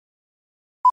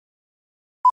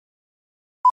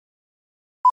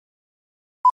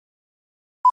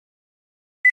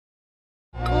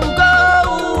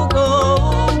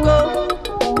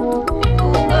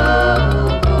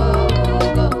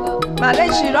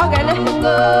shirogene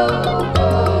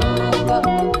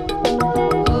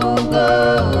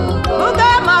Ugo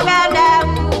mogene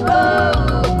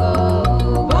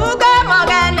Ugo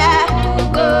mogene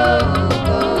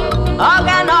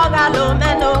Ogano galo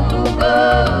meno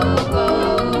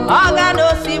Ogano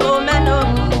sibo meno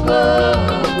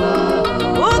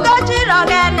Ugo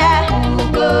shirogene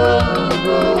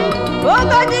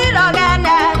Ugo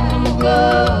shirogene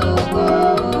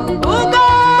Ugo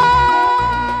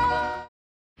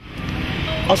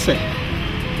Ose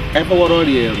ever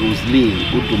warrior Roselyn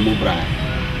Udumubrai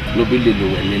no be lilo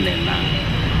wenene na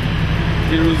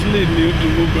the Roselyn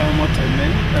Udumubrai motene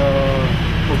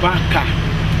obaka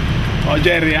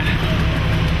ojeria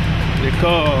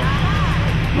because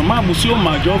no ma musio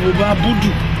majo ba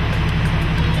budu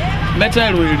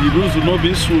metal eri rose no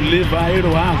be so leva ero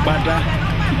agbada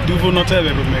iduvo no tebe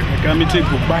ro meka kamite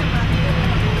go by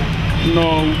no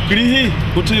grihi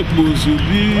ote bozu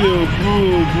bi obu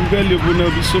bugale bu na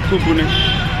bi soko bu ne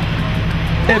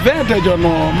event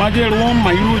jono majero won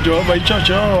mayu jo by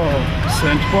church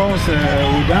St Paul's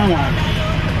Udumubrai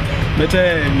bete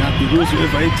na bigozu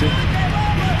evaite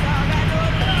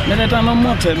meneta no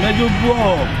mote mejo bo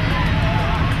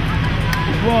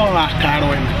akaro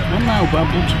na gba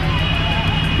butu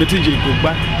bete je go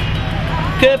gba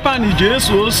ke pani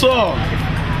Jesu so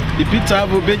ipita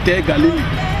bo bete Galili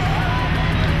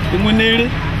imunere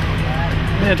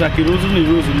meta kirozu ni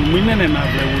rozu munene na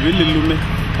bla wo le lume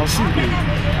osigbe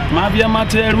ma bia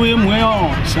materu emu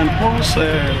St Paul's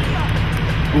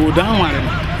Udumubrai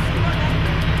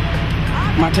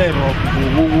matero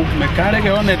wo mekare ke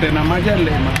onede na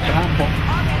majele makapo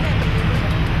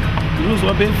ruzo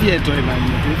obe vieto na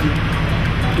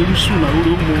ni rusu na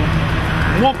urumo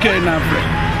moke na vre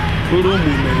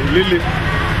urumo lele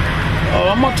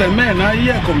o moteme na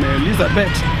ye ko me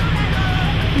Elizabeth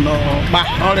no ba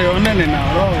ore onene na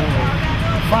ro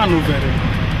fanu vere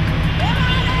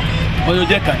oyo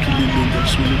je kakili lo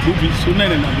so le bubi so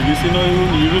nene na bi se no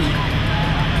ni ruzu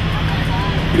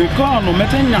Rekono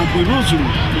metenya kwiruzu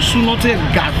sunote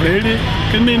gavrere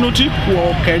keme noti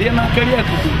ko keria na keria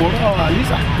kukuboro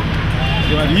alisa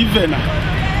yo livena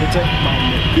ete ba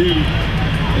meru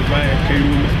e ba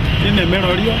kerume ine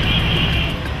merorio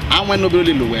anwe no be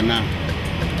lo we na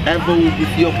ever will be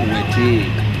fio ko wete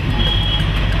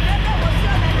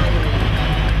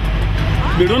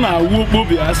bero na awu ogbo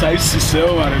asa isise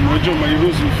o ware nojo ma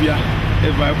iruzu fia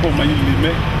e ba ko ma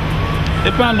ilime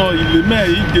e pa no ilime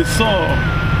ide so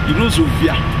irozu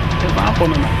via eba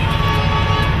apono na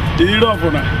iro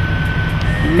ofuna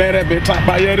mere beta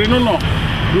bayere no no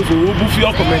rozu obu fi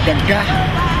okome gaga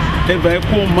eba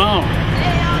ko ma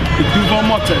iduvo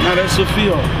mote na re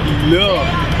sofia ilo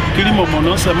kiri momo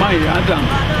no se mai Adam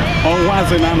on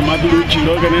waze na no maduro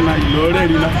chiro gane na ilo re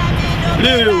ri na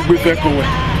le ogbe fe ko we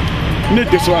ne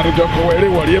de so are do ko we re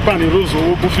wori eba ni rozu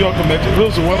obu fi okome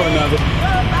rozu woro na do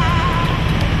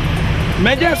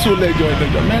meje so lejo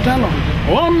lejo metano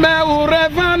o me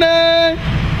urevane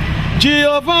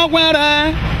Jehovah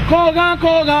were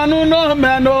koga nu no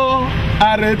meno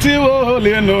areti wo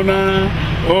le no na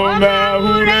o me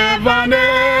urevane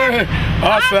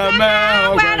aseme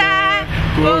were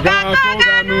koga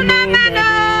nu no meno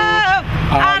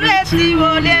areti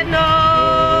wo le no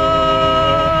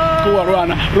ko waro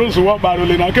ana rozu wo baro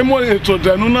le na ke mo eto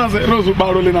denu na rozu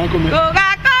baro le na ko me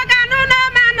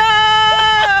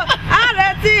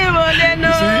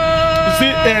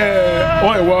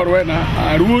o e woro na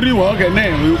aruri wo ge na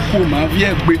ku ma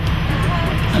vie gbe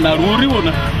na aruri wo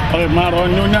na o ma ro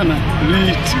nyonya na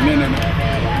liti nene na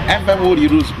ever wo ri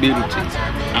rose be ruti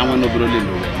awon no bro le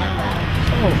lo na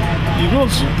oh i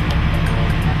rose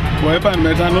wo e ba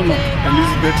meta no no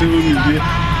Elizabeth wo mi die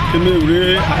ke me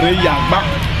ure are yagba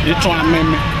eto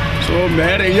ameme so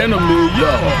mere ye no me yo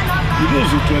i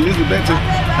rose to Elizabeth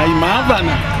ai ma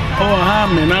bana o ha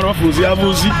me na ro fozi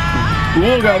avozi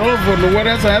Uga rovo no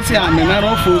were sa si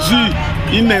amenaro fozi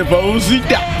ineva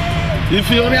ozita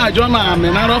ifi ori ajo na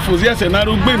amenaro fozi ese na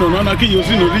rugbe no na ki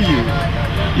yosi no ri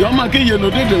yo ma ki ye no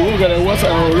dede wo gare wasa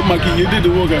ori ma ki ye dede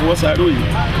wo gare wasa ro yi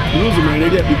rozo me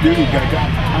rede biberu gaga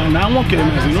na won ke na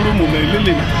zinuru mo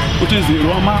melele na o te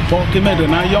zero ma po ke mede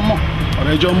na yomo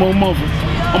orejo mo mo fu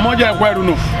omo je ekweru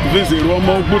no ve zero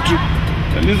mo gbotu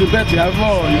Elizabeth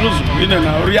avo rozo ine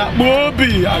na ori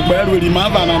akpobi agberu ri ma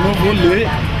ba na no vole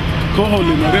ko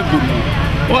hole no rebuno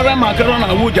ora makero na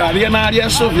wujari na ari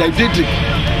sofia dede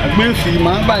agbe fi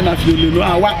ma ba na fi ole no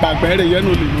awa pagbere ye no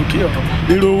le no ki o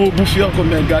iro wo bu fi oko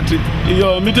me gati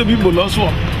iyo mi te bi bo lo so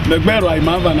me gbero ai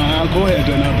ma ba na ko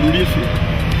hede na buri fi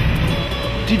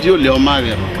didi ole o ma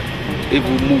re ro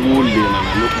ebu mu wo le na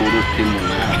no koro ke mo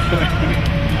na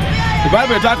The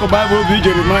Bible talk about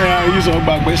Jeremiah is all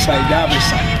back by side,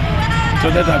 so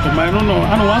that I could mind no,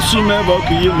 I don't want to never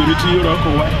kill you to Europe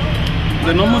or what.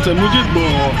 The normal Mujib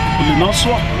will not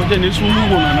swap, but then it's one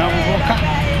and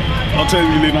I'll tell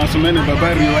you, Lena, so many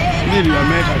Bavaria, leave you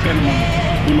America,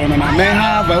 will on a man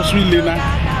have a sweet Lena.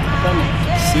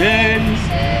 Say,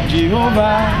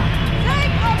 Jehovah,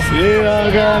 say,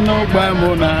 I got no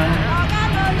Bamona,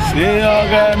 say, I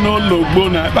got no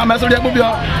Lobona.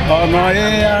 Oh, no,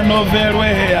 I know very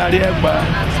well.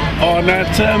 On a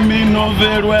termi no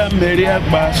very well,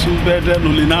 Mariaba, Subeda,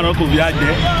 Nulinaro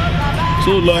Coviade.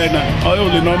 So, Loina, I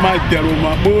only know my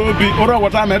Deroma, Bobby, or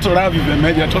what I met to have you, the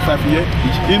major to 5 years.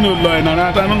 You know, Loina,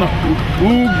 I don't know.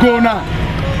 UGO now.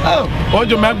 Oh,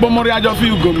 you make Bomoria of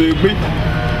UGO, maybe.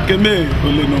 Keme,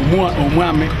 only no more or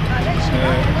Mammy.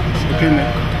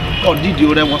 Or did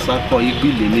you ever want to call you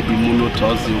Billy, maybe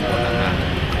Monotosi?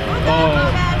 Oh,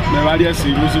 Maria,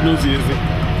 see, Lucy.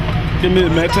 Keme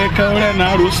meteka ore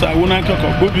na rusa wona koko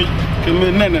bobi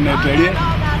keme nene na tere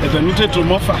edanute to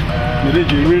mofa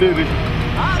mereje rerere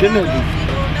kenegu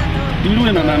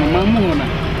ilu na nanu mamu hona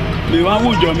le wa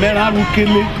wujo mera ru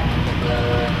kele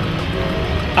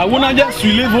awona ja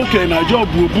suile voke na job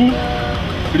obu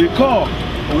recall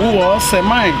wo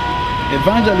semai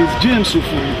evangelist James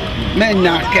Ofuri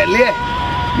menya kele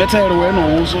metere we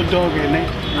no wo so doge ne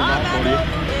na kore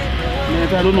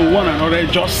meta do no one another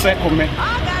just second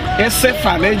ese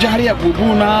fanejari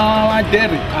abubu na wa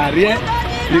dere are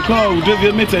because we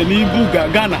dey meet ni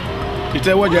buga Ghana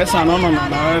ite wo je san no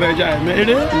na reja me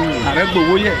ere are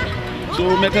gbowo ye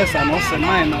so mete san no se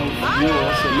mai na o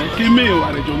se me kimi o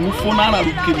are jo mu fo na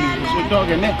ru kimi so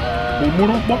doge ne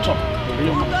omuru poto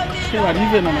yo ma ke wa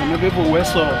rive na na bebo we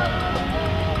so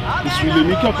isule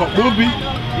ni ko bobi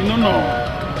ino no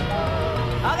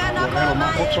o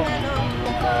ma poto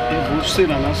você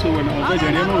na nossa wena o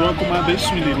gajere no ro ko ma be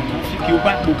suile na fiki o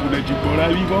ba gbogu na jibora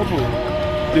wi bofo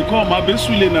de ko ma be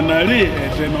suile na re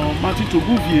ete no mati to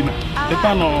guvie na e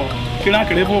pa no kira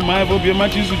kire bo ma bo bi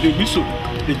mati su de gbiso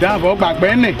e da bo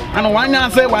gbagbe ni anu wa nya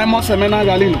se wa mo se me na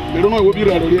gali no me ro no wo bi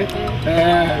re ri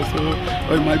so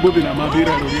o ma gbobi na ma bi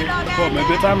re ri ko me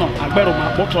beta no agbero ma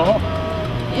poto ho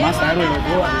ma sa ro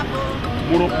bo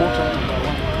mo ro poto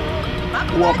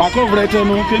wo pa ko vrete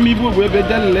no ke mi bo we be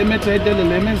dele meta dele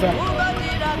le meza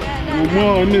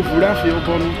mo ni fura fi o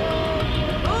bonu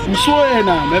uso e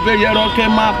na me be yero ke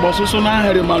ma po soso na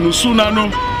aheri manu suna no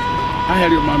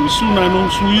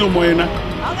su yo mo ena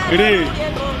ere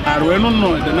aro eno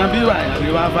no de na bi wa ya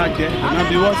ri wa ba je na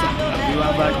bi wo sa bi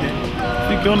wa ba je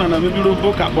fi ke ona na me bi ro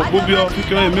bo ka bo bi o fi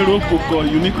ke o me ro koko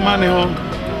unique man ho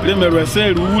re me ro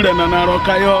se ru re na ro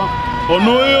kayo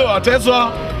ono yo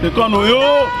ateso de kono yo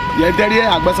ye dere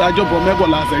agbasa jobo mego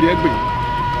la se re gbe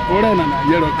ore na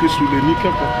yero kisu le ni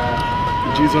keko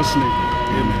in Jesus name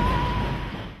amen.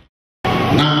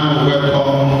 Now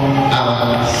welcome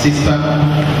our sister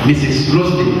Mrs.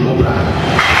 Roselyn.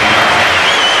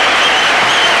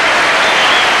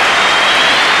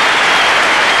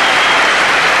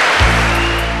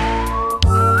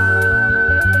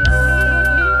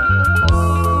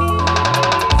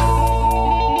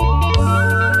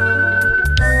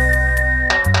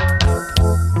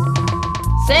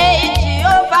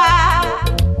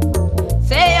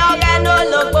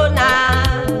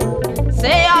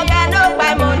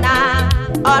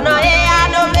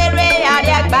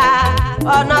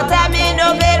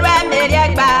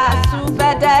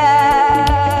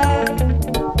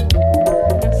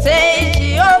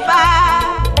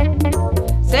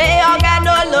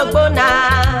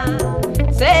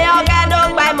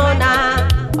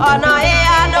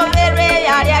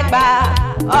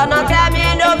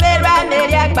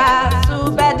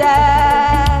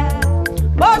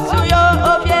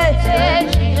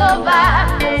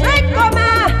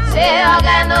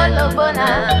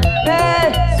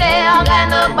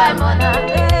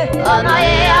 Ono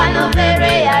ye ano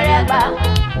vere yareba,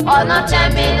 ono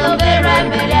chambi no vere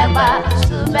mereba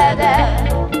subede.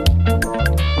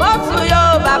 Mosu yo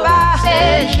baba,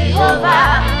 say Jehovah,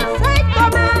 say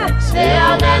koma, say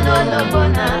ogano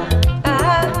lobona,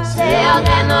 say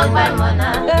ogano baimona.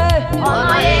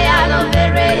 Ono ye ano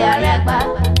vere yareba,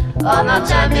 ono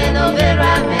chambi no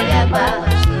vere mereba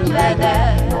subede.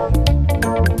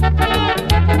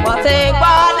 What a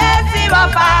quality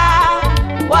wafa.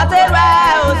 What a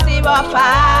rare Sibofa,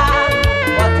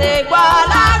 what a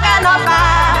Gualaganofa,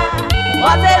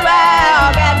 what a rare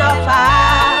Oganofa,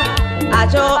 a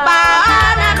Joba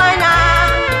Anamana,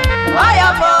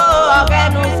 Oyafo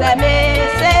Oganuseme,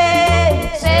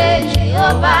 say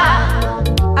Jehovah,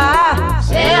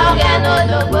 say Ogano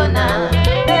Lobona,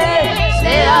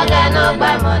 say ogeno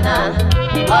gbamona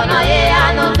ono ye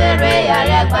anu bere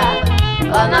yaregba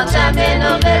ono chambe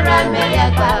no bere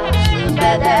meregba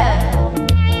subede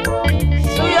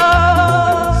suyo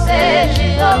se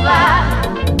Jehovah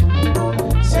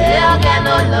se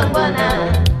ogeno logbona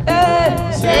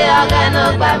se ogeno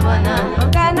gbamona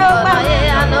ono ye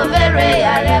anu bere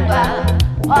yaregba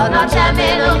ono chambe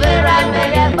no bere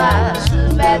meregba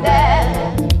subede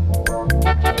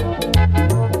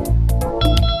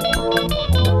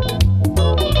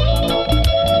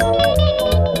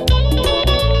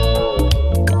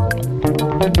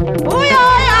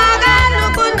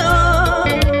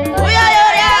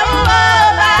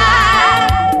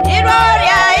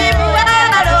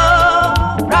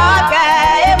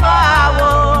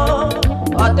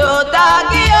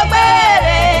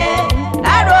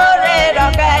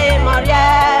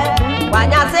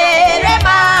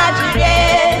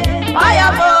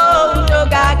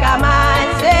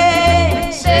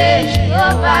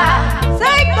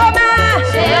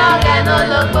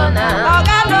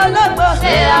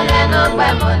ogeno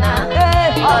gbamona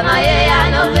ono ye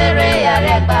anu bere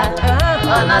yaregba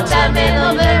ono chambe no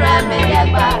bere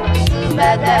meregba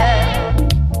subede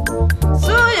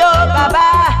suyo baba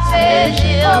se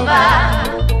Jehovah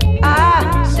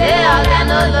se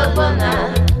ogeno logbona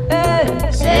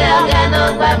se ogeno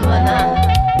gbamona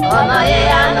ono ye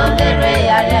anu bere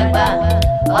yaregba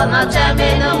ono chambe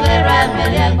no bere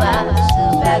meregba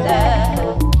subede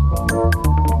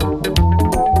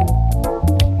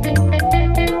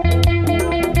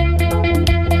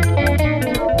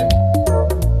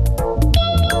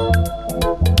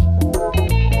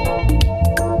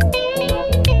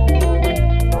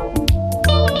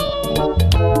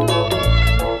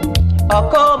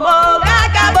Okomo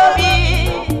kakabobi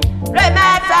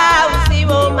remeta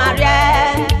usiwo marie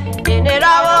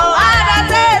inirawo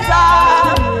araseso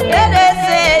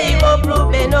edese iwo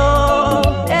probleno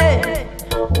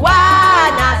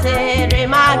wana se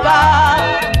remago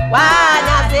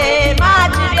wana se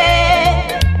machire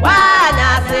wana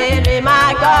se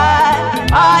remago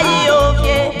oyi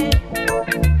ofie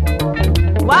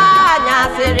wana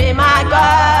se remago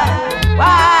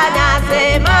wana se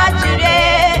machire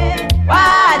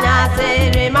wana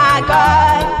sere mago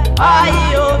oyi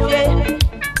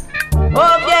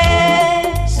ofie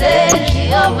se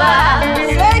Jehovah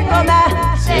se koma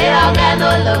se ogeno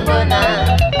logbona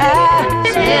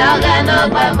se ogeno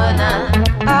gbamona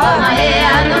ono ye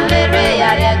anu bere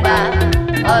yaregba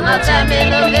ono chambe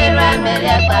no bere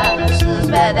meregba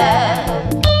subede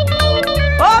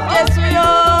ofie suyo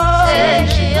se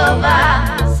Jehovah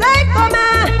se koma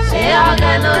se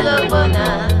ogeno logbona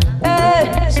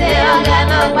se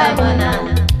ogeno gbamona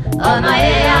ono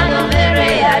ye anu bere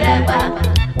yaregba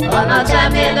ono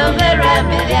chambe no bere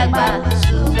meregba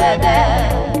subede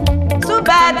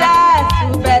subede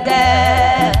subede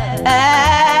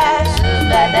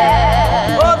subede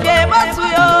ofie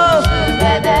mosuyo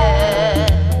subede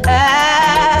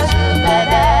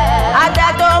subede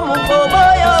adeto mu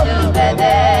foboyo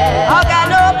subede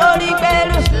ogeno bori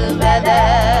pelu subede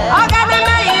ogeno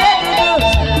meyi edudu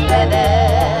subede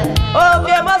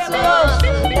ofie mosuyo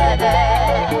subede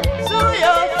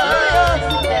suyo suyo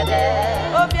subede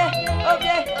ofie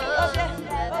ofie ofie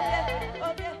ofie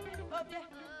ofie ofie.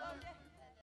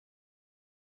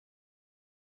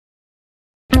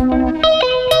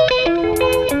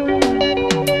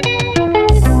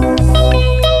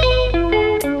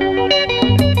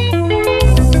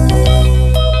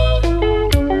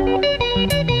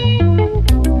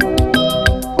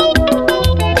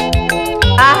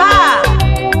 Aha,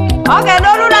 oge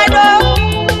n'olu raido,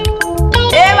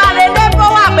 eba lende po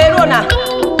wa perona,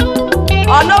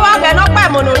 ono wa oge no pa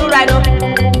mo n'olu raido,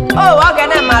 o oge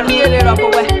na maru yele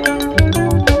rokowe.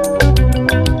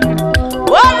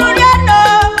 Olu riendo,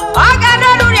 oge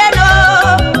n'olu riendo,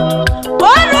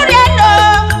 olu riendo,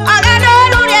 oge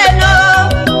n'olu riendo,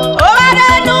 oge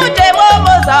n'olu jemo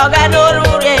moza oge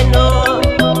n'olu riendo,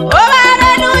 oge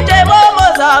n'olu jemo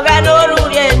moza oge n'olu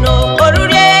riendo, olu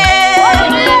riendo.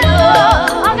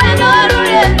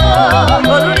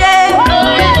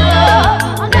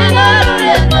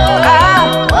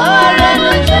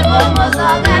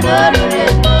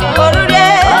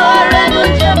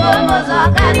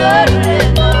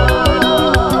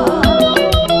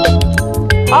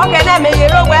 Ogene me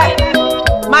yero we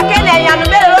makene yanu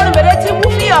mere lolu mere ti mu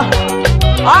fi o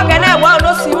ogene wo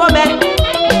lo si mo me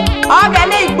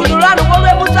ogene igbuduru anu wo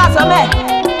we busa so me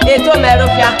eto me ro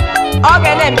fia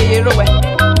ogene me yero we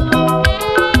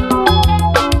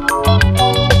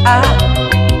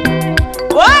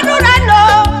onu rano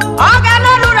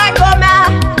ogene lu ra goma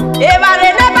e bare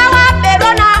ne ba wa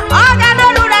perona ogene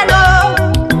lu rano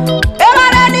e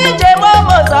bare ni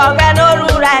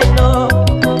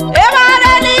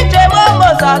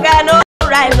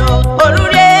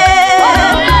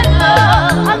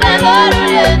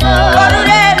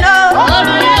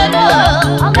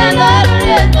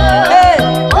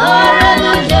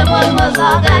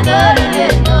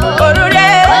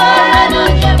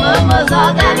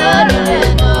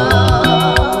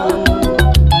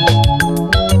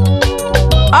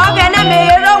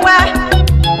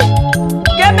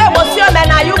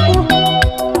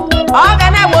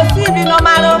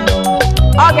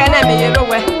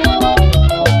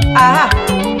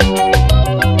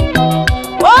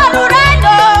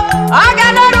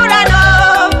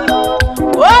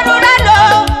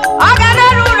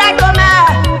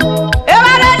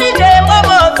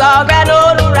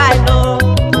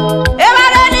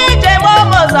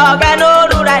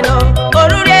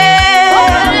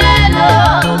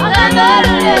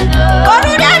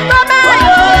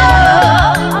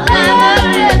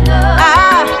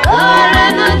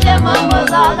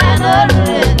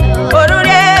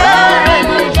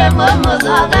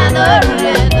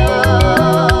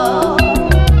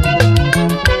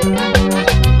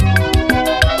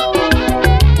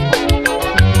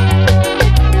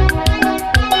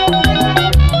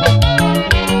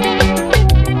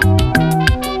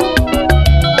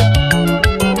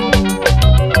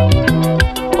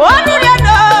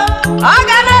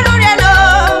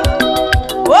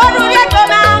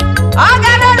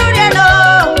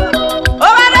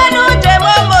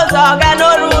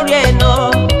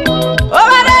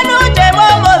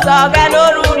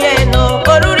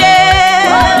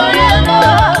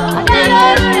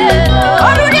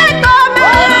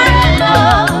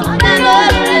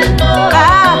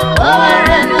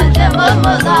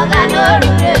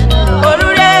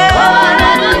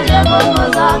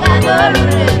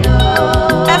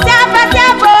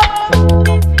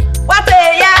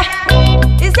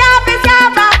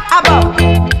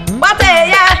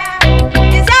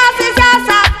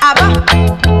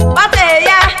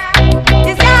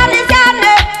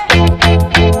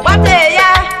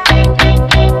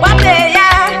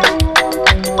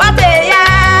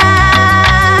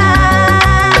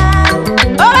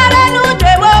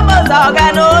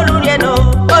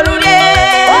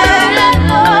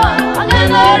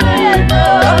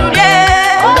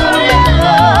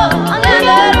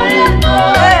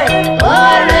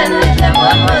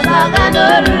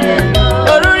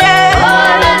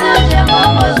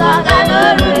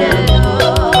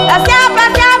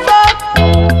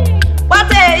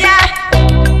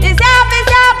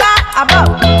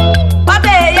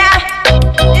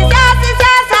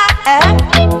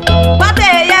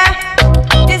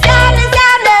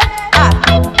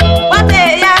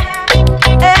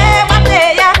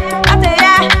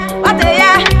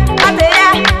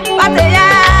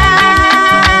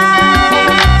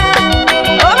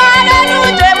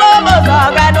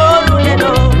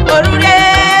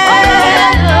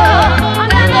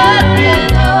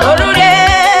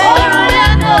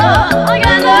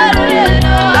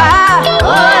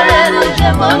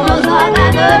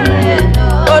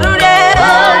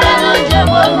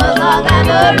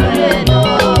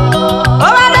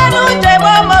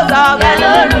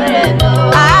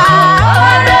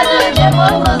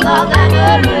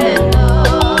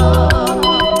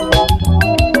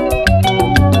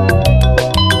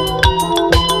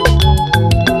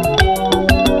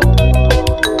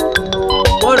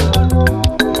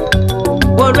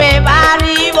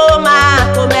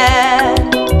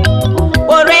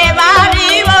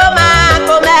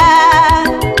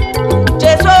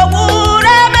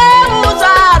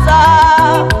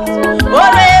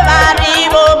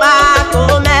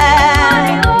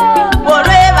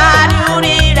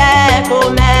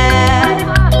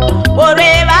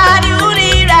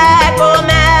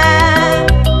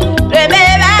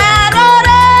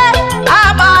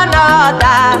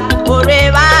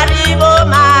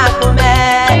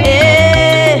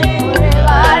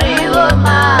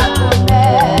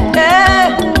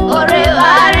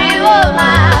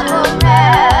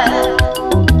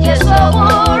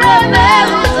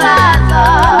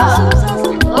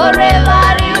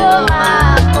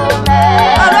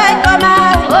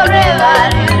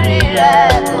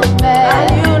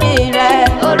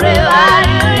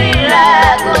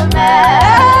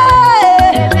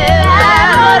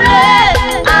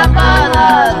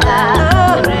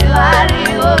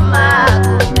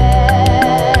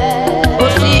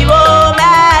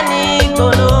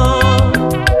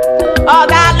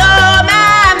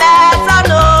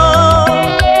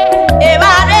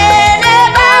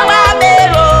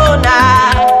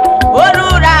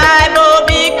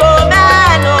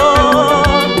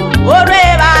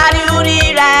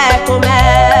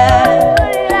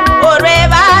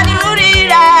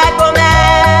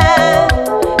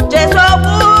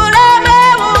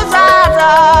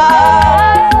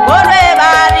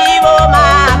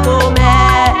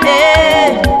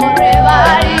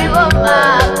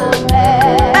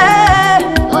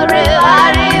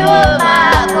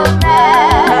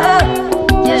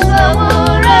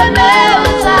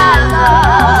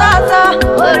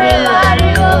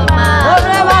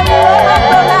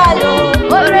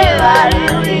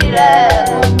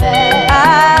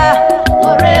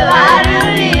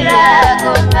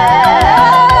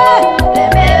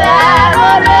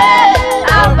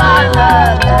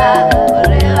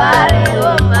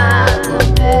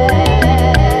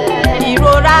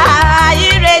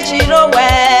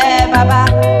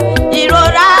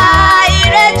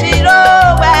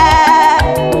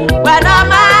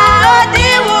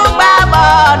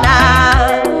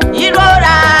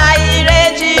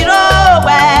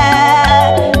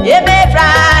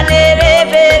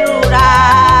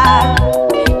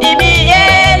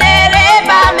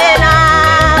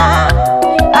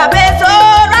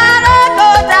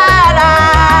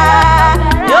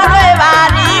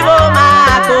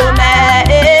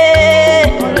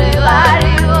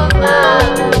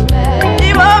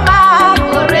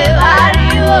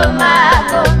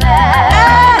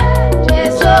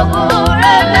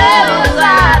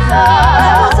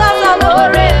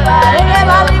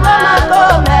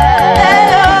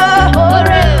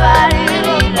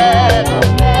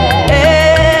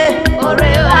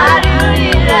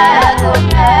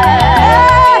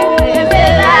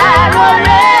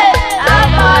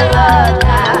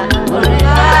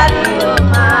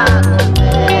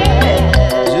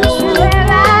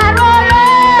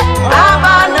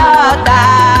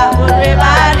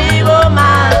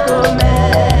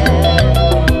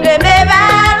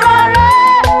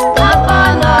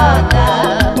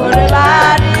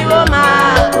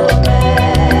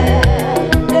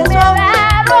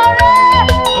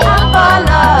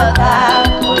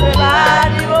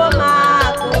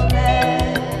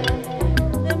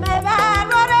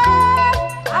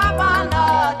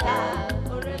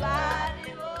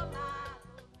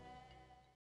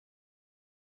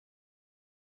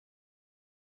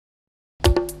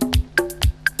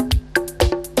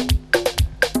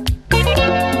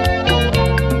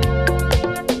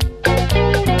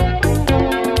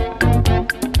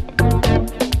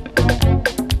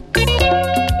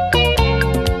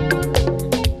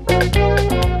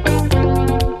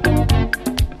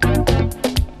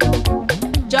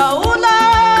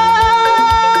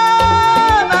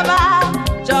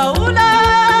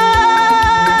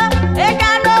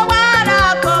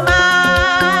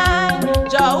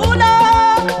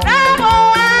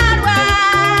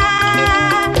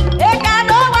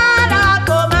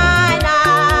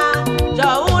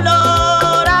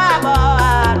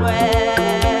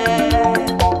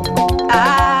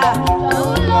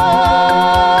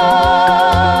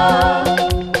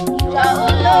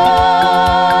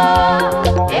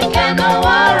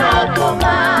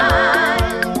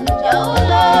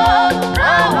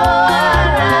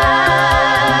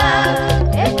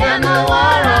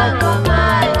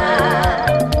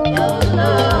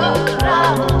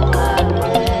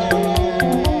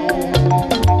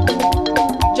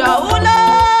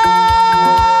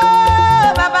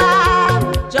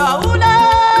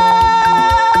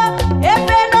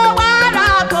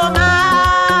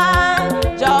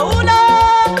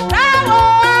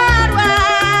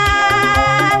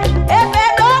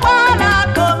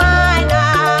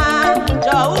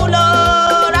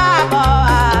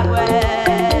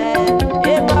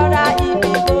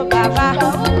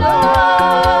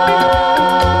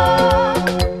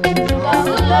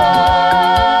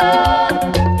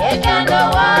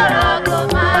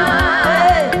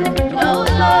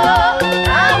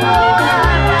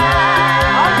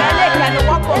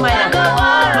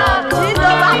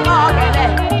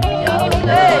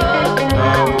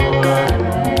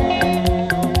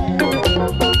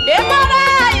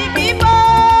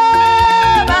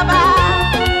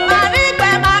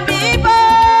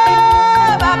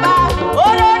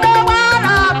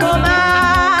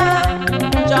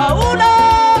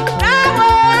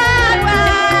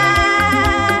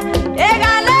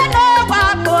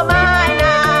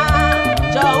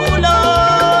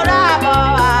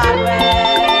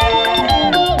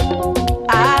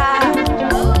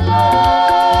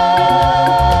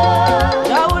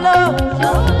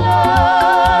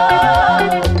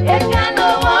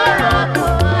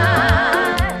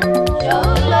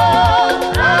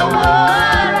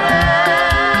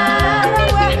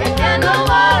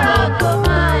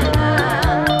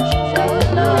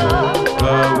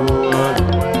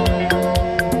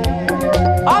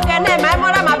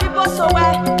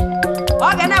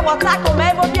tako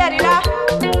me bo bierira.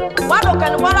 Wado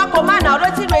kan wala ko ma na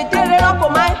roti no itere ro ko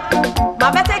ma. Ma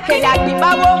bete kele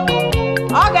agbibawo.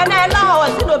 Oga na la o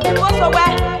si no bibo so we.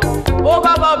 O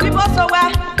baba bibo so we.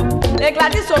 E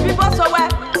Gladys o bibo so we.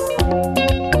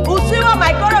 Usiwo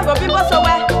my koro go bibo so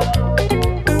we.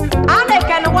 Ane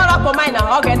kan wala ko ma na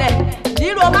oga na.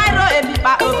 Diro ma ro e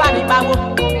biba o ba bibawo.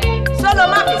 Solo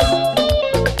Mafis.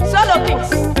 Solo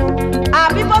Kings.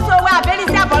 People so well, very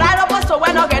simple. I don't so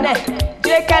well, okay.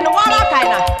 They can walk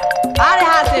kind of. I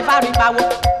have a very power.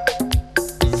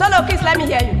 Solo Kiss, let me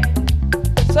hear you.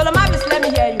 Solo Mavis, let me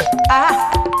hear you.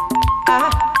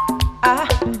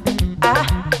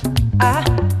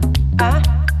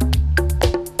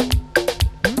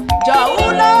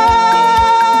 Jaulo,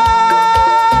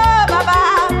 Baba,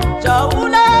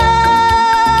 Jaulo.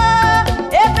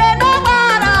 If you know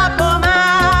what I'm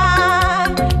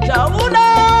coming, Jaulo.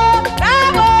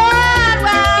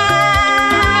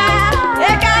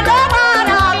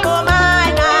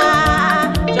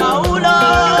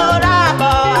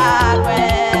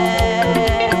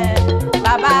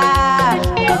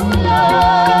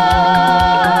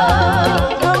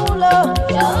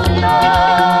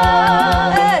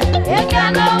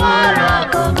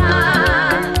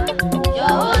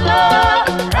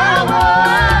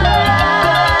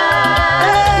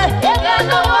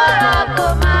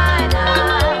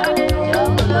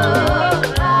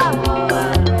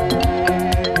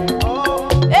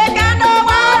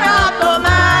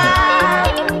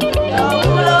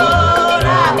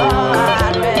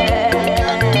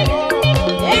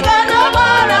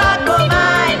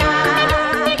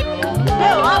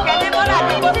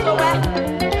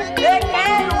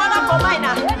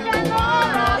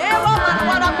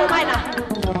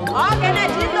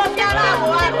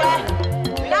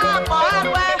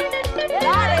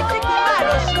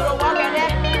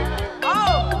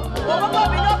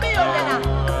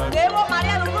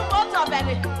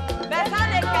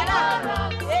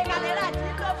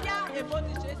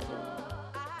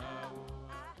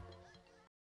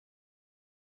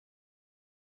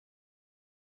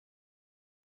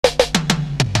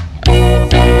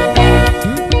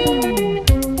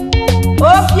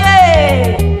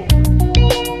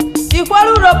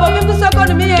 Urhobo Isoko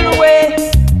ni mi yeruwe.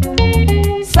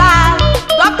 Sa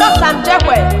Dr. Sam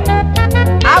Jekwe.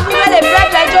 Abuwe le break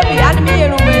la jobi ani mi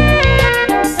yeruwe.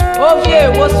 Ofie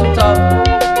wo suto.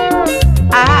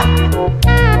 Aha.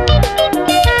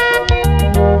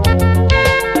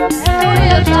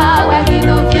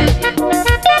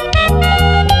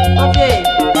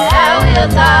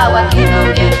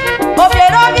 Ofie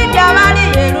robi biamani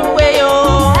yeruwe yo.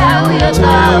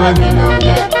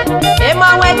 Ema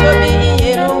wejobi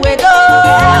yeruwe do.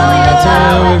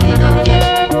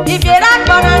 Ibera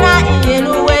konana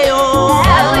yeruwe yo.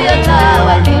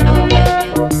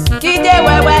 Kide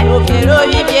wewe ofero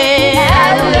bibie.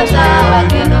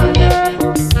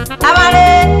 Amare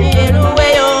yeruwe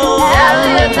yo.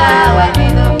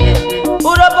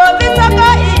 Urhobo Isoko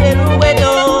yeruwe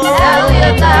do.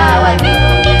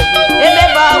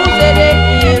 Emeba uzere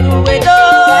yeruwe do.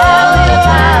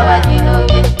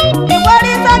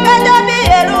 Iwori Isoko jobi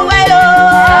yeruwe yo.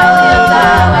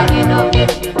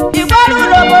 Iwori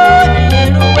Urhobo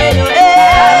yeruwe yo.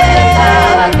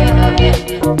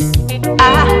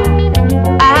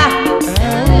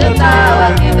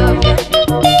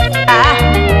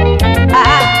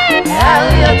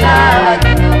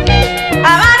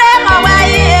 Amare mawa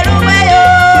yeruwe yo.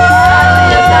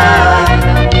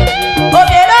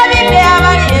 Ofero bibie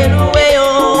amare yeruwe yo.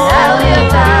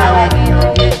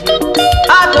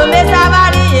 Atomesa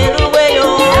amare yeruwe yo.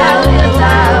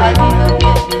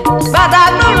 Bada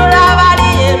nuru amare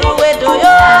yeruwe do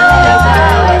yo.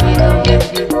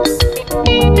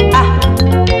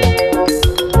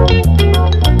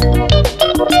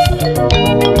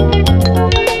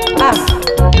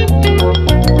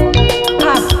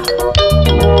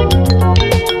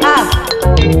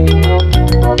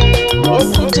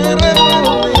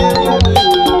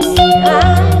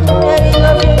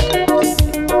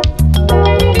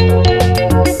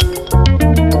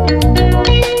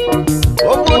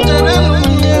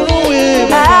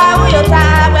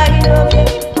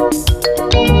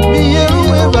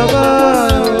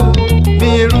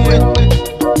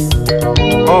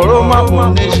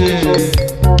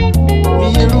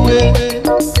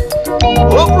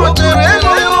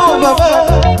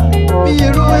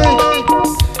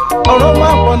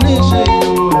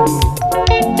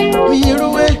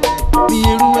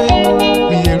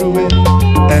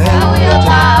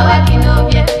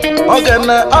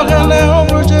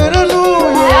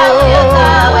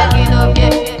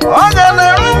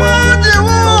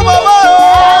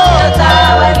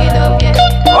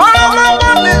 Oh,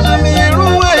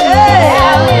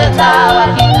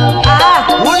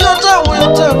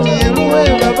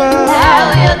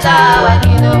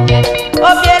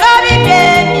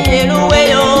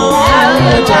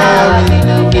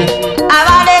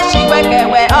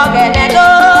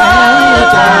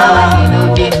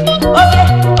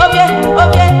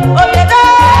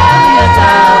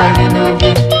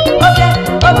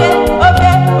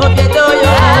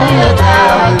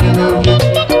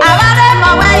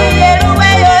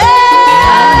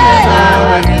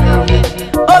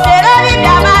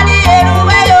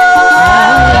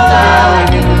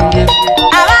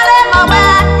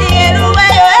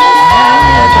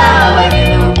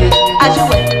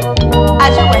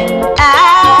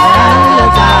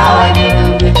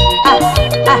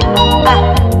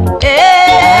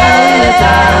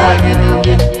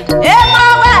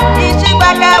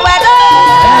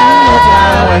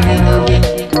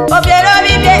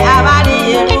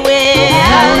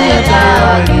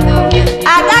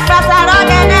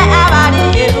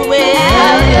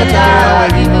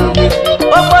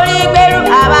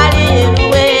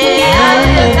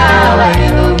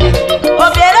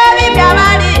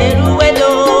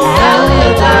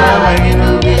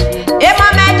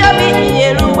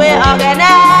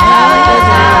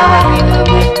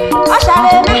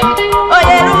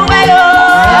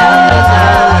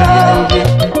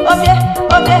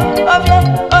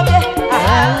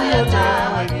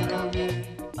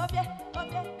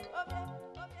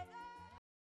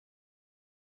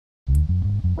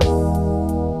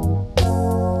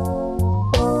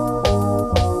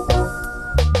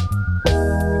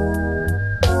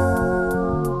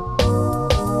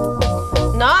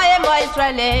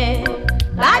 Israeli,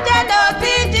 Naje no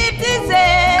Egypt se,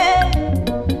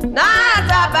 na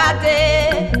tabate,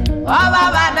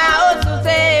 Wawa na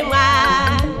osuse mwa,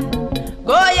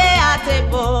 Goye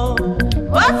atebo,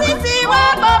 Osisi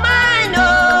wabo maino,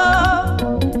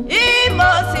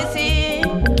 Imo sisi,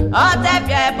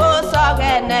 Otepye bo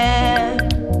sogene,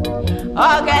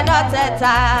 Ogeno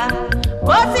teta,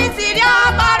 Osisi rio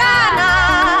barana,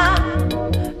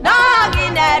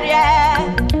 Noginerie,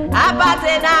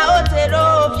 Abate na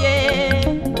oterovie,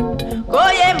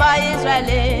 Goye ma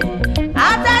Israeli,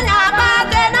 Atanya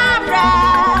abate na fra,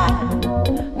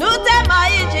 Nute ma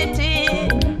Egypti,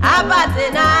 Abate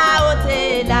na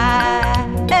otela.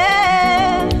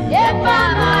 Yepa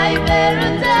na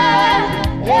iberute,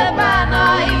 Yepa na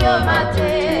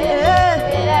iyomate,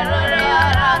 Yerore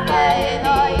arake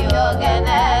no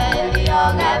iyogene,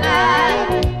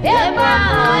 Yepa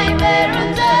na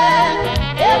iberute,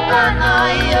 Yepa na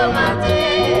iyomate,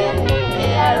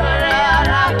 Yerore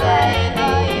arake no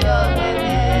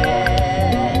iyogene.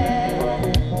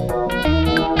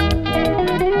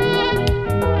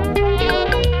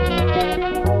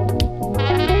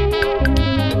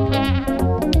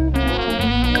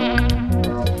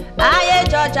 Aye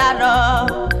Jojaro,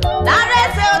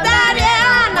 Narese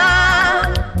Odariana,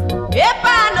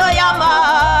 Yepa no yama,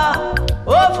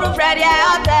 Ofru Freddy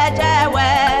Otejewe,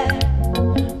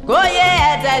 Goye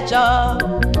Edejo,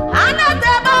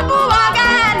 Anate Babu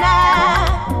Wagana,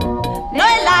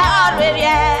 Noila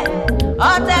Orrie,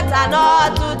 Oteta no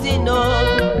Tutino,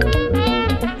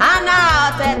 Ana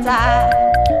Oteta,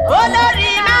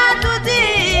 Olori Matuti,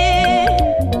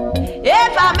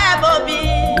 Eva Mebobi.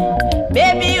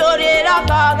 Baby, ori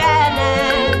rokogene,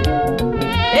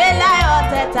 elai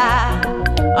oteta,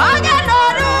 ogeno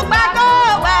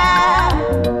rugbagowe,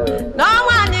 no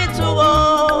wani tuwo,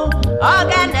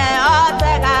 ogene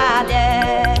otegale.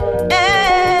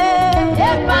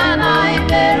 Yepa na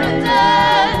iberute,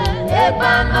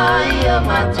 Yepa na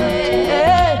iyomate,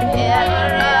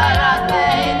 Yerore arake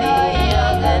no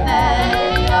iyogene.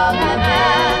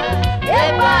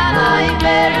 Yepa na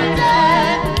iberute,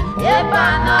 Yepa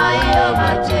na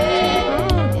iyomate,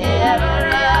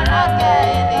 Yerore arake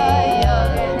no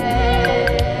iyogene.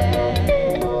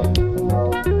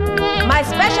 My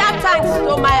special thanks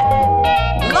to my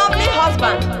lovely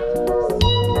husband,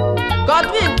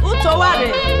 Godwin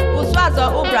Utoware Uswazo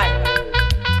Ubrai,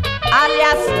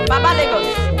 alias Baba Lagos.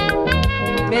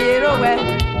 Meyerowe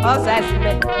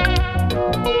Osasime.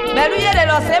 Meruyere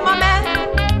lo se mome,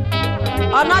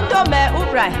 Onotome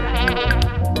Ubrai.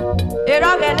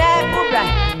 Erogene Ubrai.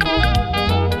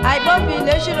 Aibobi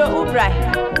Neshiro Ubrai.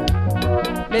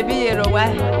 Maybe Yerowe.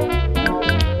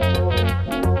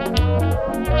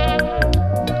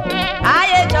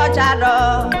 Aye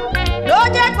Jojaro,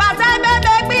 Loje Kwasa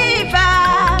Bebe Bifa,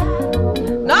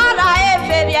 Nora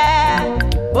Eferie,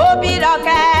 Obi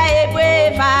Roke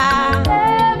Ebwefa,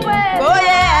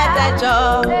 Goye Edejo,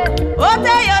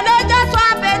 Ote Yonejo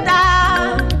Swapeta,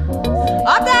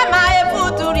 Ote Mae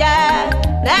Futurie,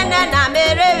 Nene na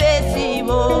Mere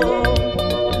Simo,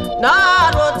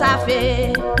 Noro Tafe,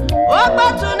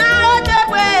 Obotu na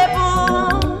Ojebwebu,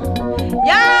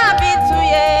 Ya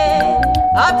Bituye,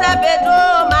 Ote Bedro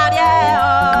Maria,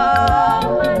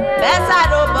 Besa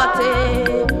Robote,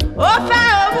 Ofe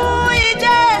Owu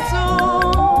Ijesu,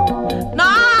 No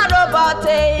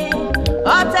Robote,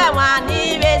 Ote Wani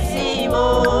Resimo.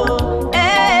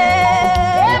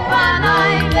 Yepa na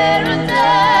iberute,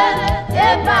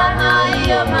 Yepa na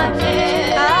iyomate,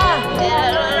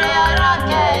 Yerore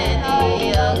arake no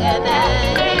iyogene.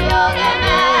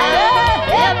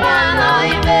 Yepa na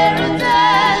iberute,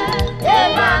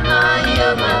 Yepa na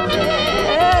iyomate,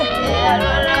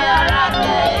 Yerore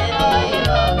arake no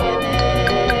iyogene.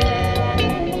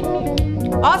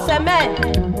 Oseme,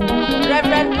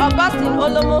 Reverend Augustine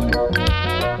Olomo,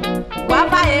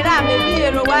 Wapa Era Mebi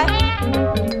Yerowe,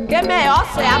 Keme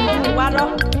Ose Abu Waro,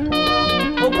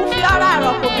 Obufi Ora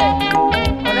Rokobe,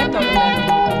 Oreto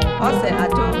Ose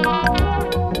Ajo,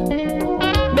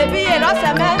 Mebi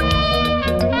Yeroseme,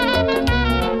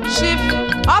 Chief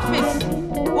Office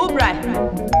Ubrai,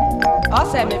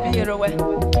 Ose Mebi Yerowe,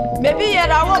 Mebi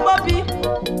Yerawo Bobi.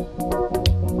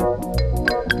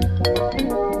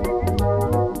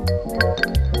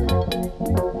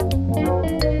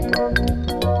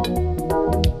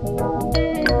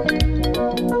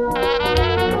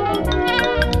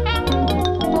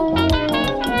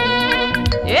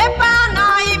 Yepa na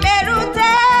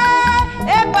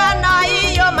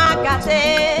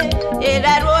mate.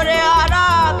 Irerure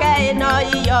oro ke ino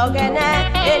iyogene,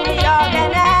 eni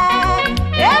yogene.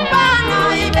 Ebana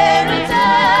iberute,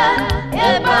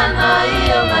 ebana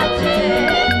iyomate.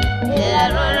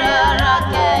 Irerure oro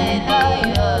ke ino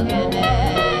iyogene.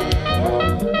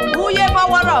 Uye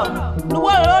baworo,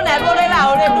 nuworo na rore la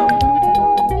orelo.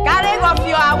 Kare go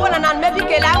fio awona na mebi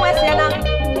kele awesiena.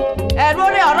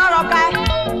 Erore ororo kai.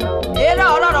 Era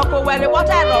ororo ko wele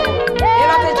water ero.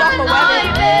 Era te joko wele.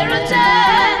 Iberute,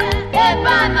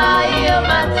 ebana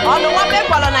iyomate. Onu wa me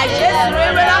kwalo na Jesu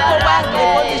rere la ko wa ko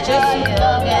ti Jesu.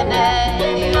 Yogene,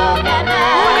 yogene.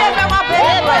 Uye be wa be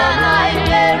ebana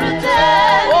iberute.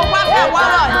 O wa be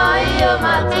woro.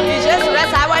 Iyomate. Jesu re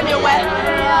sa wa mi we.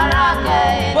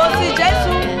 Bo si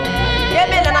Jesu.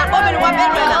 Yeme na ko be wa be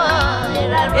re na.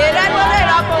 Era rere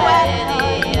la ko we.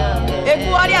 Eku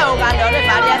ori o ga do re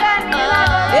baria.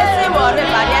 Esi mo re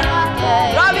baria.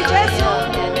 Robi Jesu.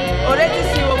 Ore ti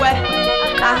si wo we.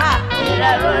 Aha.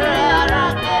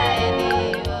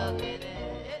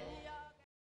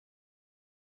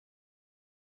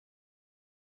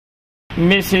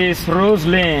 Mrs.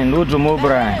 Roselyn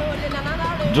Udumubrai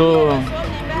do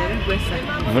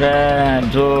vrai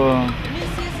do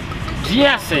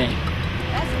Jiase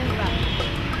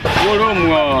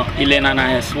Woromo Ilena na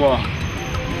Heswo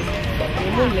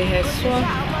le Heswo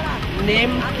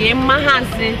nem ke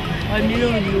mahanse o mi lo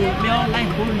yo me o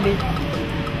like o le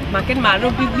makin ma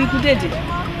ro gbigbi gudede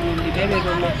le bebe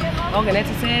go me o gene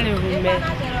ti se re hu me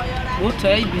o to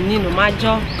ibini no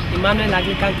majo Emmanuel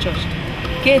Anglican Church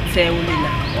kete ulina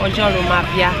ojo ro ma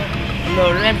bia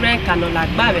no reverend kanola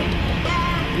gbabe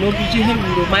no bije he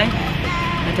wuro mai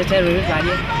atete re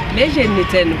varie meje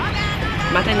nitenu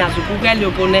matenya zu google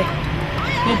obone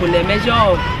ko bone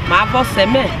mejo ma bo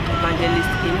seme evangelist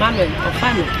Emmanuel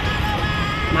ofano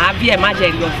ma bia ma je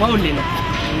yo fo ulina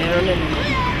ne ro ne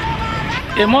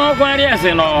e mo gwari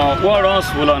ase no woro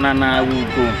sfulo na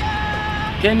ugo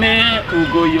kene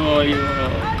ugo yo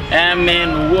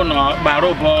Amen, wo no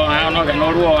barobo ano ga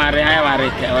no ruo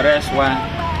are ke oreswa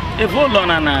e volo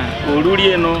na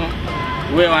oruri no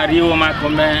we wari wo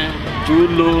makome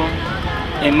julo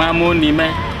emamo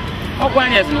nime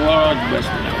okwanye no woro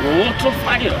dbesu wo to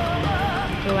fire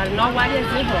to wal no wari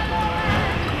ezo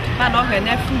pa no ga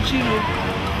na fujiro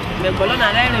me golo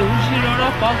na re ujiro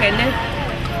ro ko ga ne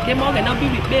ke mo ga no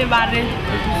bibi pe bare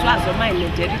ojusu aso mai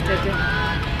ne jeri tete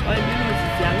o mi no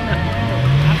si ana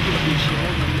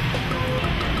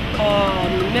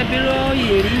mebiro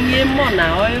yeri nye mona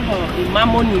oiho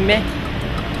imamo nime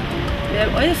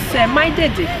o se mai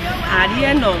dede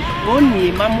ari no oni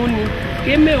imamo ni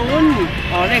keme oni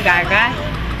ore gaga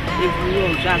eburu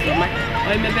ojo aso mai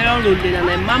o mebiro ro le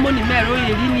na imamo ni mero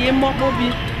yeri ni mo bobi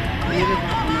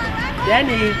then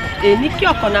eni ki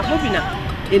okona bobi na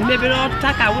emebiro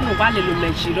taka wonu wale lo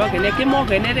mejiro gele ke mo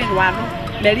gele re waro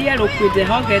meri ero kwede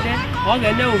ho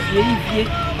gele ovie ivie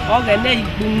ho gele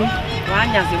igbunu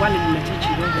wanya se wale lo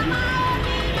mejiro gele.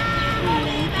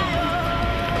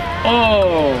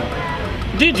 Oh,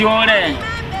 did you already?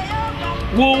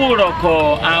 Wo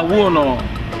roko awono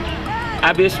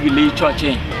abes village church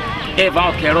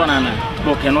Evang kerona na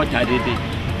bokeno tadede.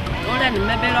 Ora ni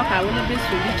mebelo ka wono bes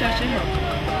village church no.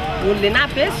 Wo le na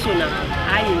persona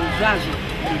ayi nzazo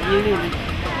yele ni.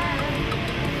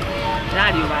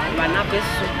 Radio wa na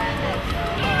peso.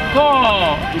 Ko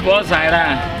tubo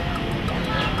zaira.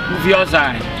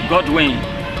 Uvioza Godwin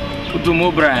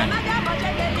Udumubrai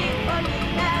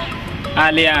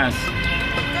alias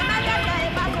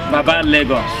Baba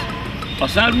Lagos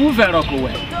Osan Muvero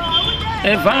kowe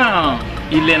Evang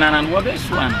Ilena nan wobe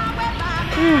swan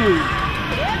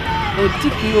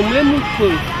Otiki omemu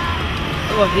ko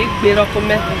o he gbero ko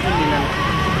me Ilena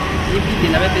ibi de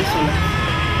na be sona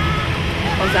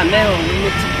Oza me o mo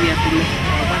tiki e ko me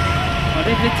oba o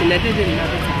de veti na de na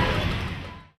beta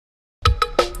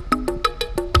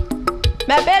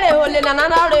Mebere hole na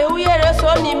nana re uyere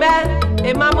so ni me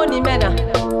emamo ni me na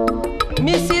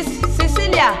Mrs.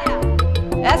 Cecilia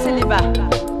Esiliba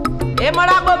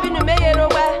Emora bobinu meyero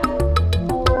we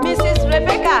Mrs.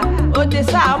 Rebecca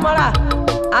Odessa Omora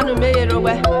anu meyero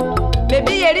we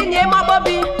Mebi yeri ni emo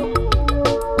bobi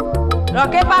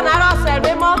Roke panaro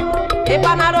servemo e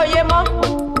panaro yemo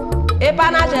e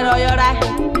panajero yora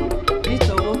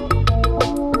Bitogo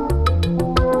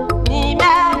Ni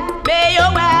me beyo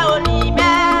we oni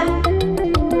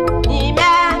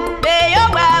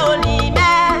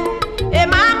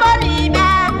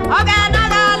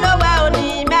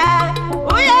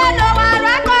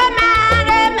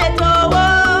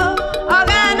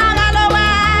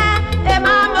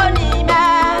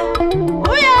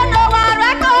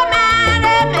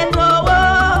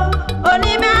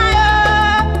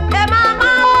Ema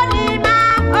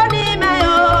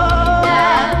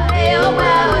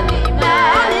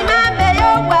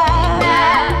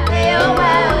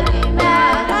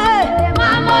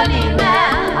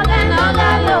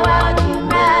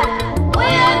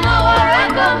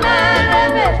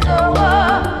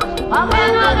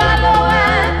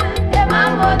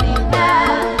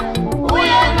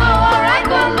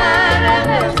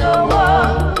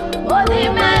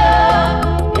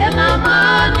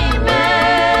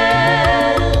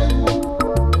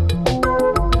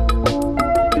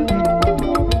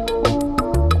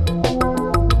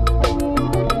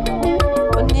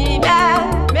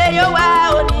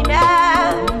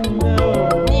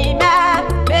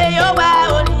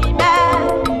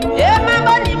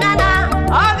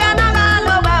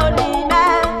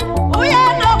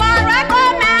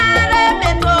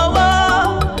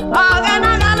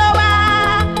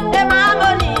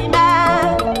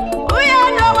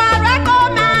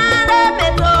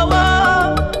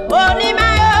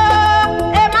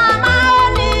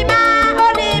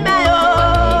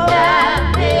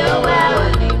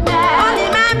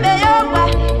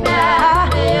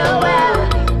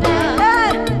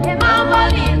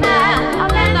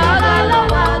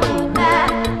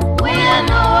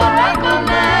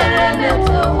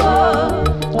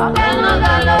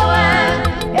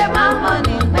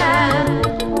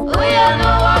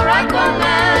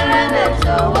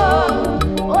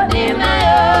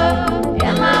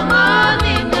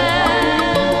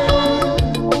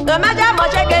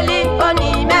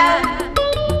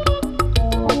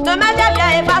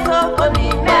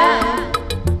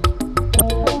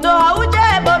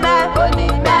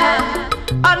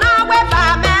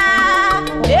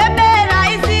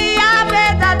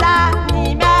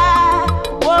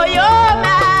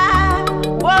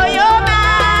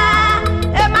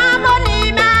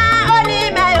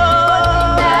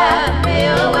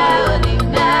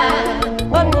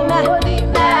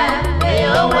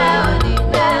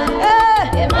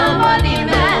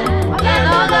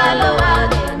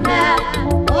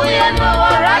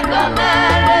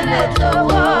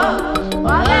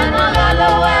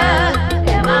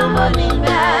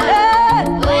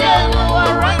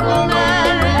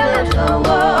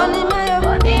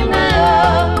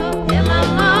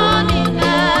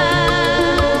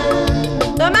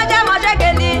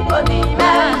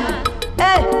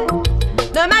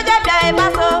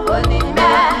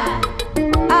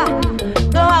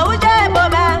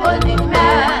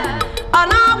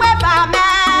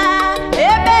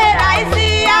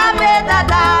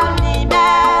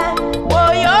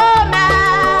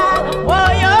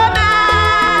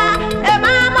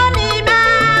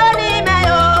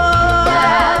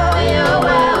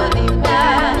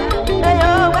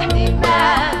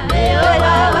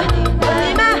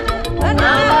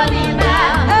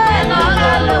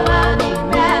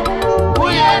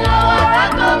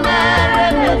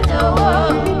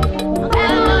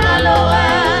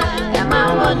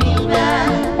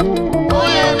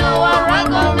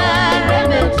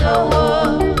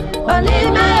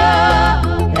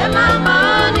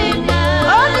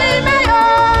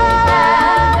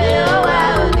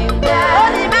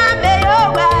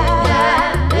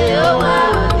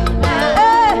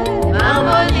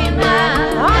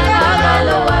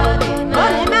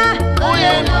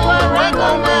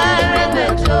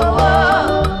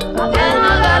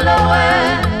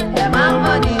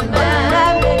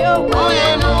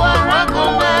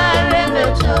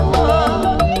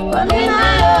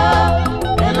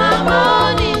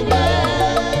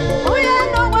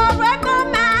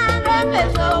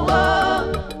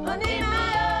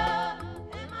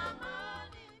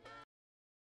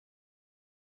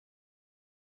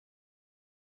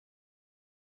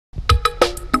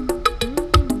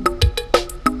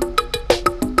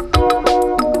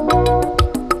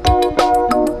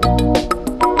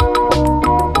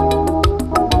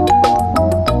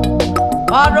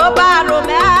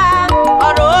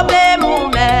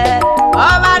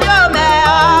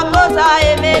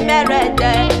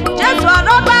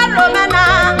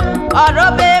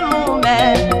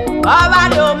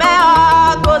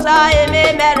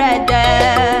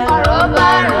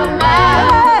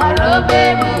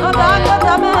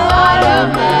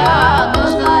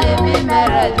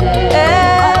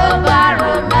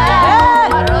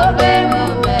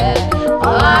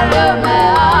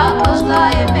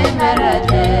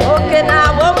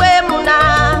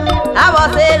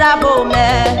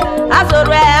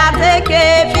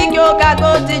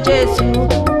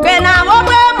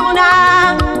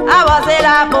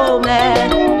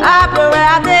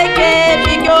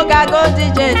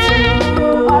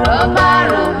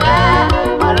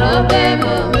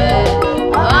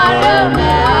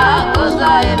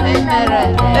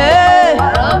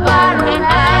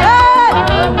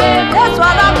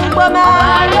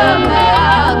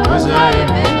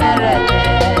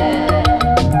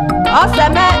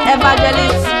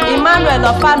Evangelist Emmanuel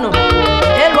Ofano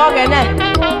elu ogene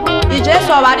ije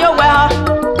so wari owe ho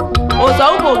ozo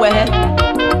umo we he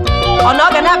ona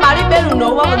ogene bari belu no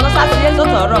wo no sa tie zo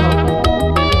toro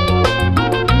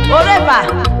oreva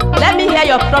let me hear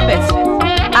your trumpet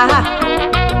aha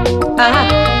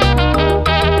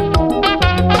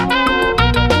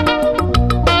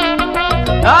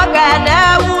ogene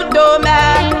udome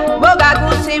boga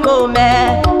kusi wo me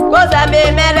koza me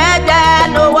merede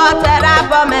no water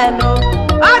abomeno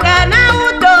ogene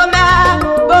udome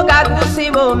boga kusi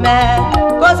wo me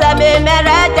koza me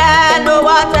merede no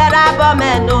water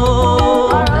abomeno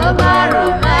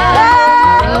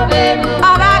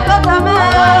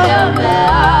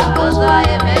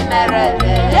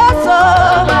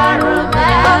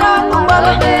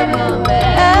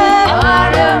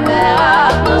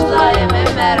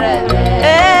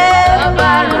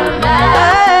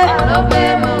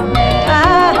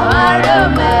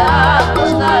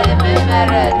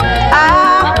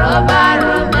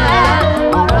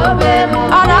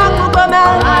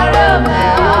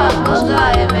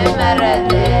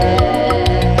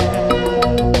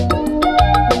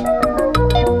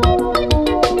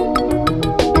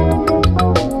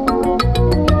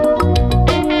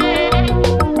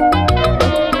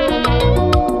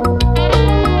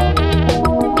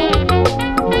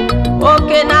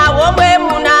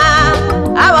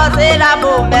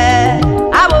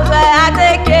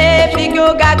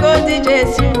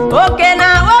Jesu oke na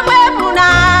omebuna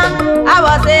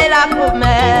awosela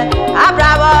kume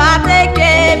abrabo ateke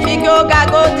figo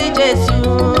gago di Jesu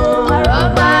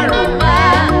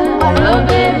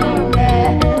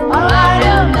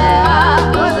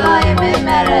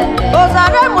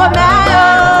ozare mo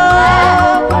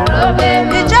me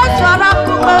di Jesu ara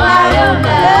kume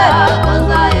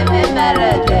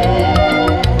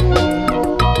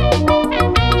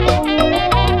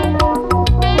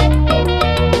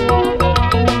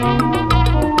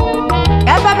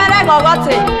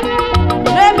gogote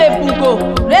reme bugo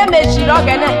reme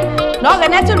shirogene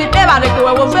nogene tu ni pe bare ko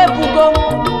wo fe bugo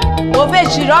wo fe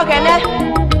shirogene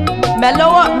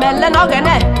melowo mele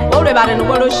nogene o re bare no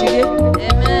wo shire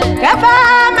amen kefa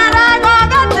mara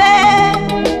gogote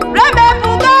reme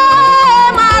bugo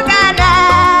magana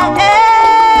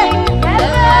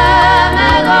kefa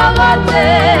mara gogote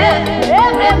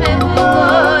reme bugo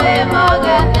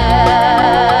magana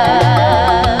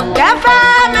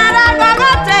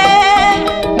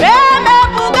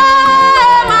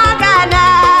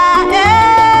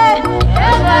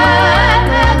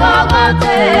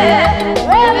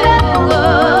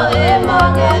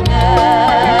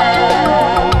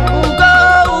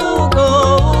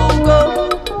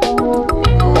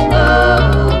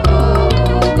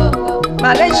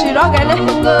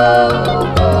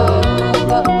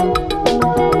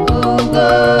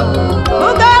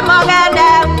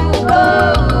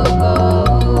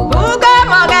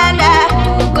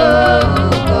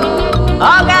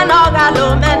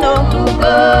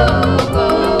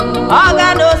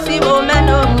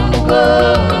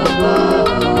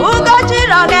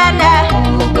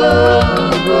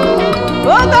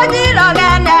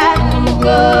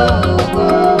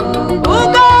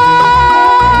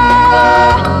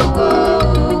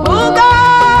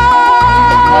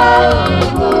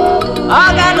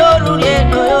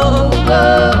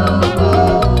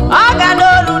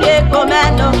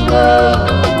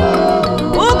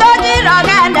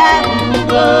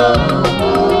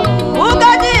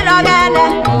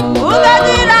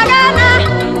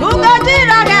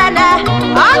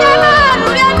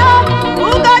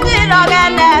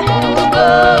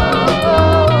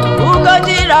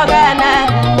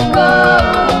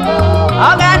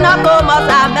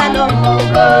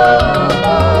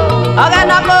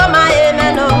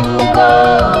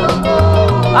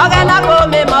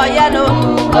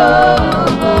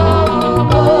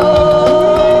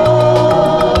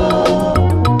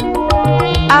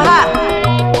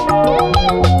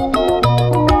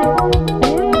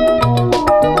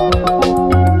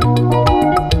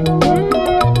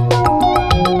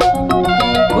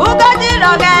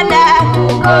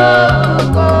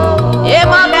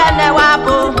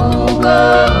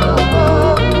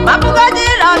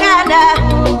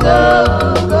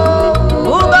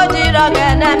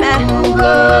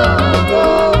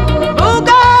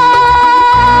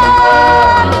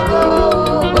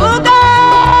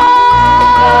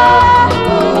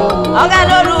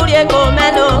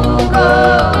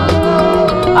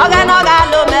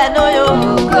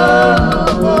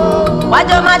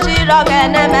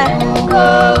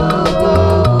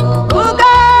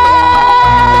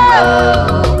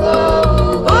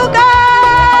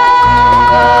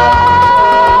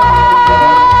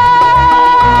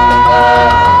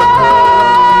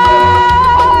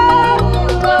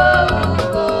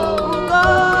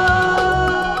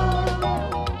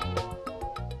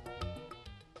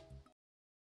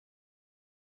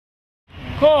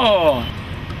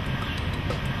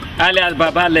alias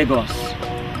Baba Lagos.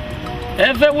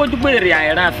 Eve would be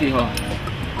a rafi ho.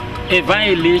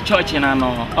 Evang church in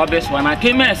ano, obvious one. I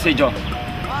came message of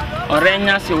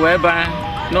Orena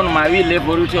Siweba, non my will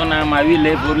evolutiona, my will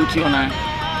evolutiona,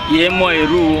 ye more a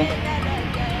rule.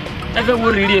 Eve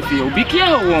would really feel. Be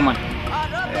careful, woman.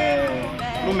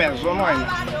 Lumers on wine,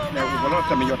 there was a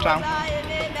lot of your town.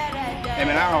 I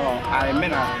mean, I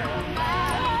mean,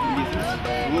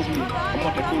 Roselyn, I'm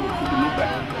not a fool to Udumubrai.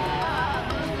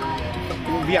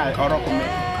 Via Urhobo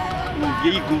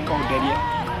Isoko there.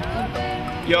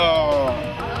 Yo,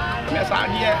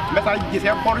 message is a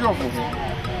for you.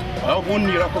 I won't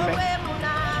need a comment.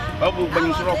 I will bring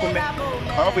you a comment.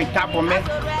 I will tap on me.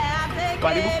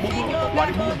 What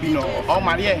it will be no, oh,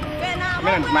 Maria.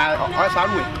 My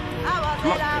salary.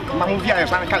 Mamuvia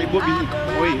is a calibobi.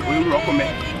 We will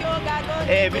recommend.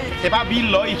 If I be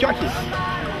low, it's churches.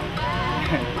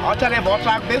 I'll tell you what's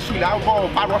up this week. I'll go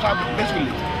what's up this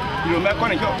week. You know, I'm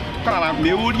going to come out.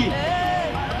 Me would ye.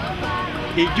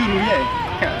 A junior,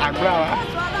 a brava.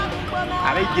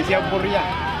 I just have Boria.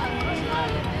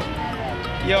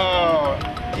 Yo,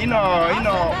 you know,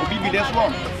 be this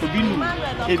one. To be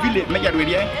a village, make it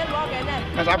ready.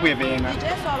 Masa bu Evang.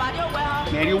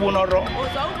 Meri wo no ro.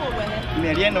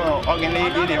 Meri no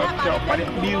organize the job but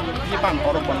be pan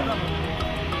Urhobo.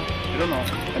 I don't know.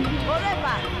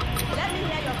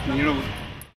 You know.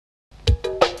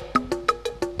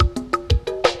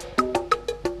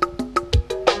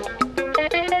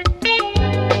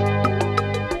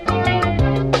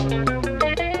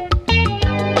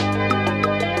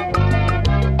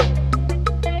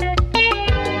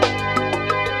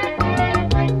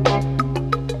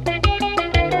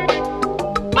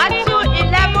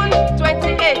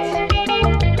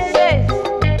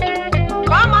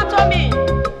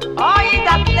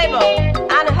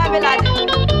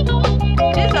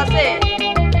 Jesus said,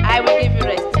 I will give you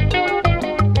rest.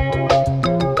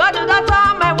 God do not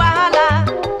turn my wahala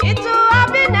into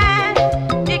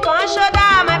happiness. He can't show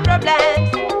down my problems.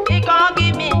 He can't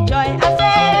give me joy. I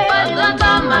say, God don't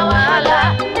turn my wahala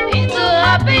into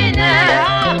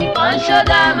happiness. He can't show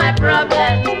down my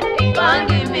problems. He can't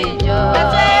give me joy. I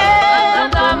say, God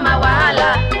don't turn my wahala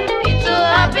into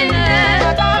happiness.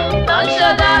 He can't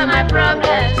show down my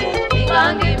problems. He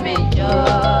can't give me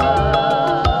joy.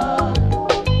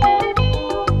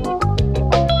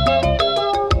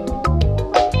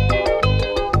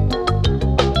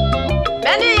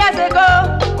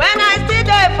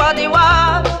 for the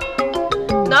world.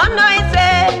 No, no, he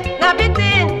say, na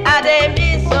beating I dey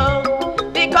miss so.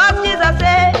 Because Jesus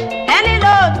say, any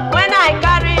load when I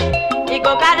carry, he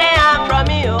go carry am from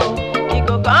me, oh. He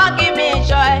go come give me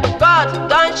joy. God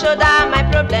don't show down my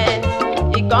problems.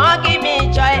 He come give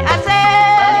me joy. I say,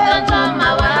 don't turn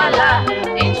my wahala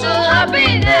into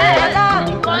happiness.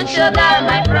 He can't show down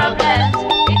my problems.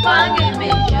 He can't give me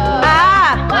joy.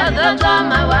 God don't turn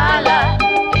my wahala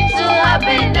into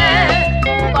happiness.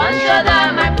 He can't show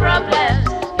down my problems.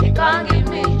 He can't give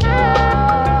me joy.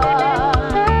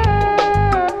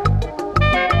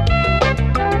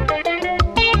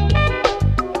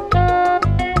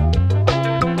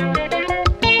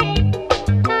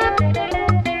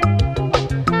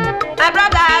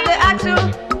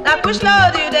 Push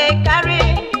load you they carry.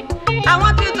 I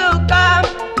want you to come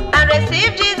and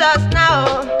receive Jesus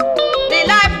now. The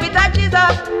life without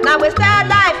Jesus, now we start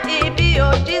life be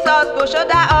oh. Jesus go show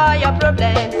down all your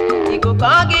problems. He go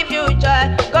come give you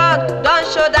joy. God don't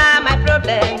show down my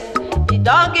problems. He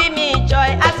don't give me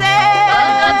joy. I say,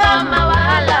 don't turn my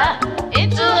wahala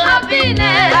into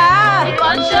happiness. He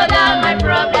can't show down my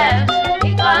problems.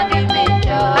 He can't give me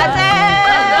joy. I say,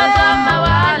 don't turn my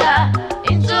wahala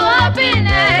into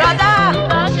happiness. Brother, he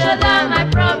can't show down my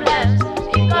problems.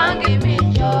 He can't give me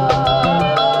joy.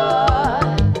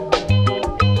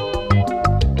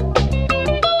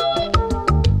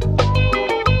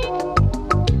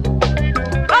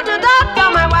 God do not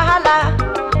turn my wahala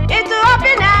into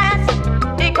happiness.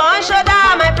 He can't show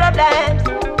down my problems.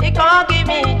 He can't give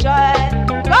me joy.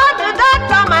 God do not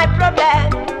turn my problem.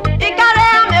 He carry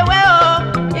am away,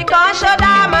 oh. He can't show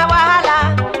down my wahala.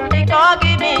 He can't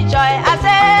give me joy. I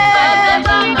say, don't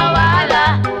turn my wahala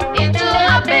into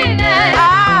happiness.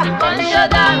 He can't show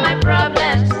down my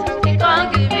problems. He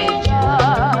can't give me joy.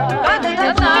 God do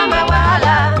not turn my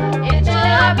wahala into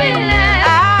happiness.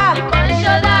 He can't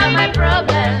show down my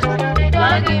problems. He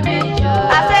can't give me joy.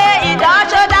 I say, he don't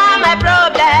show down my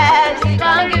problems. He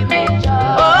can't give me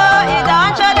joy. Oh, he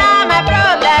don't show down my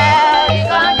problems. He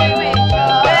can't give me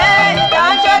joy. Hey, he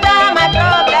don't show down my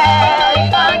problems. He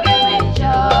can't give me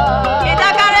joy. He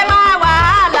don't carry my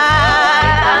wahala.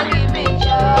 He can't give me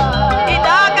joy. He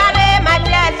don't carry my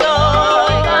tears, He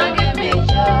oh. can't give me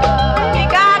joy. He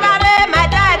can't carry my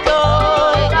debt, He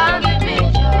oh. can't give me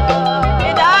joy. He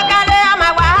don't carry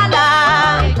my wahala.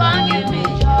 He can't give me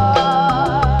joy.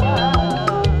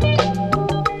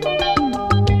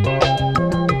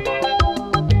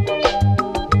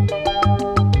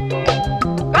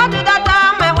 God do not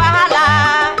turn my wahala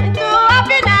into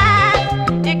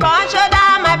happiness. He can't show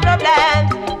down my problems.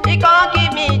 He can't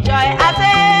give me joy. I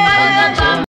say, Don't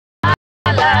turn my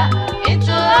wahala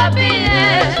into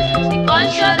happiness. He can't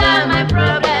show down my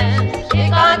problems. He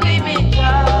can't give me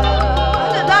joy.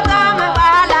 God do not turn my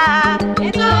wahala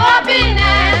into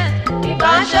happiness. He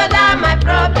can't show down my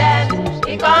problems.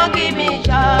 He can't give me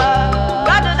joy.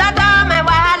 God do not turn my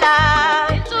wahala.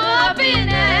 Into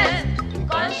happiness. He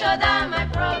can't show down my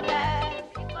problems.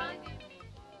 He can't give me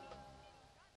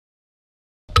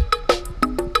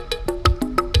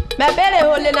Mebere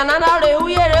hole na nana re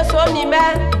huyere so ni me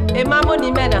e mamo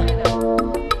ni me na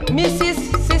Mrs.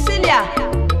 Cecilia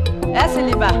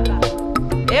Esiliba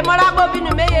e mora bobi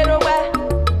nu me yero we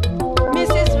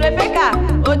Mrs. Rebecca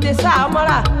Odessa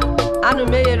omora anu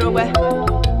me yero we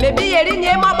bebi yeri ni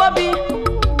e mo bobi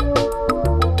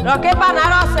roke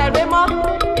panaro serve mo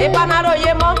e panaro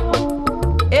ye mo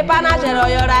Epana jero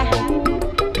yora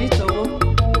bitowo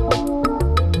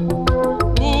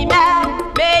ni me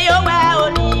be yo wa o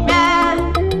ni me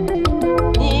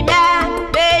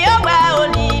be yo wa o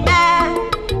ni me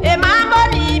e mambo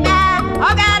ni me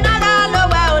oga na ga lo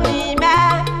wa o ni me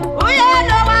uye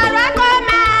lo wa ra ko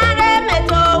ma re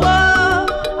metowo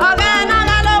oga na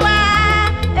ga lo wa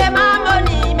e mambo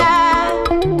ni me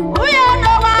uye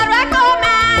lo wa ra ko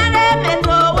ma re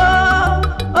metowo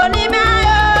oni me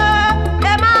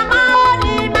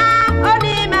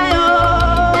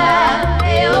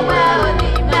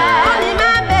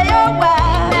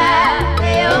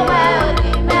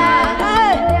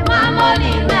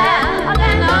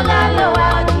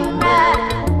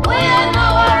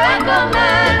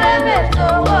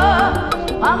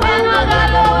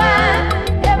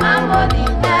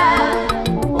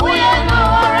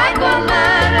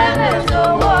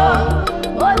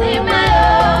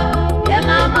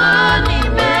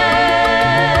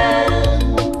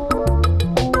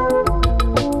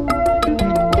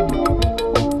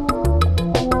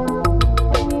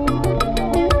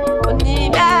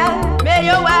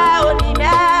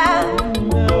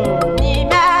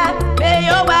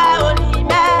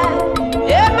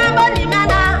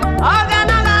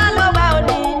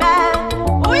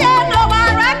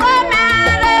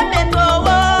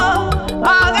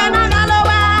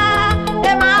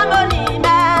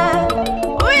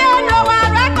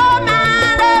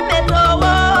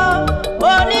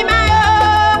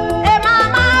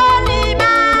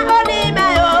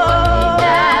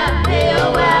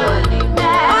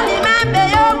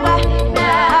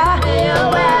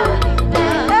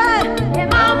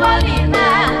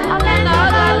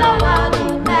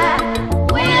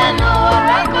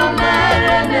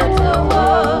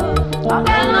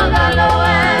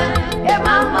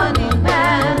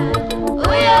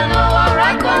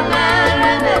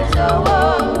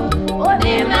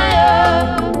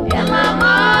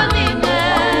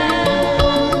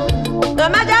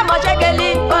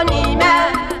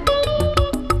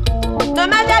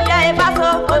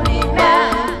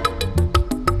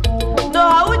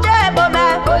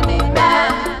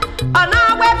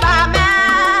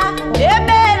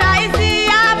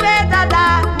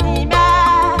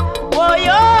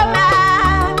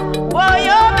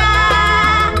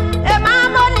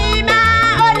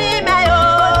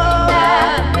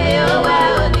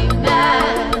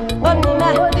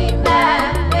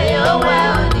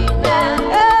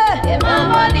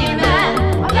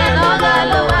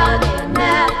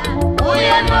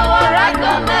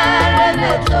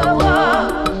So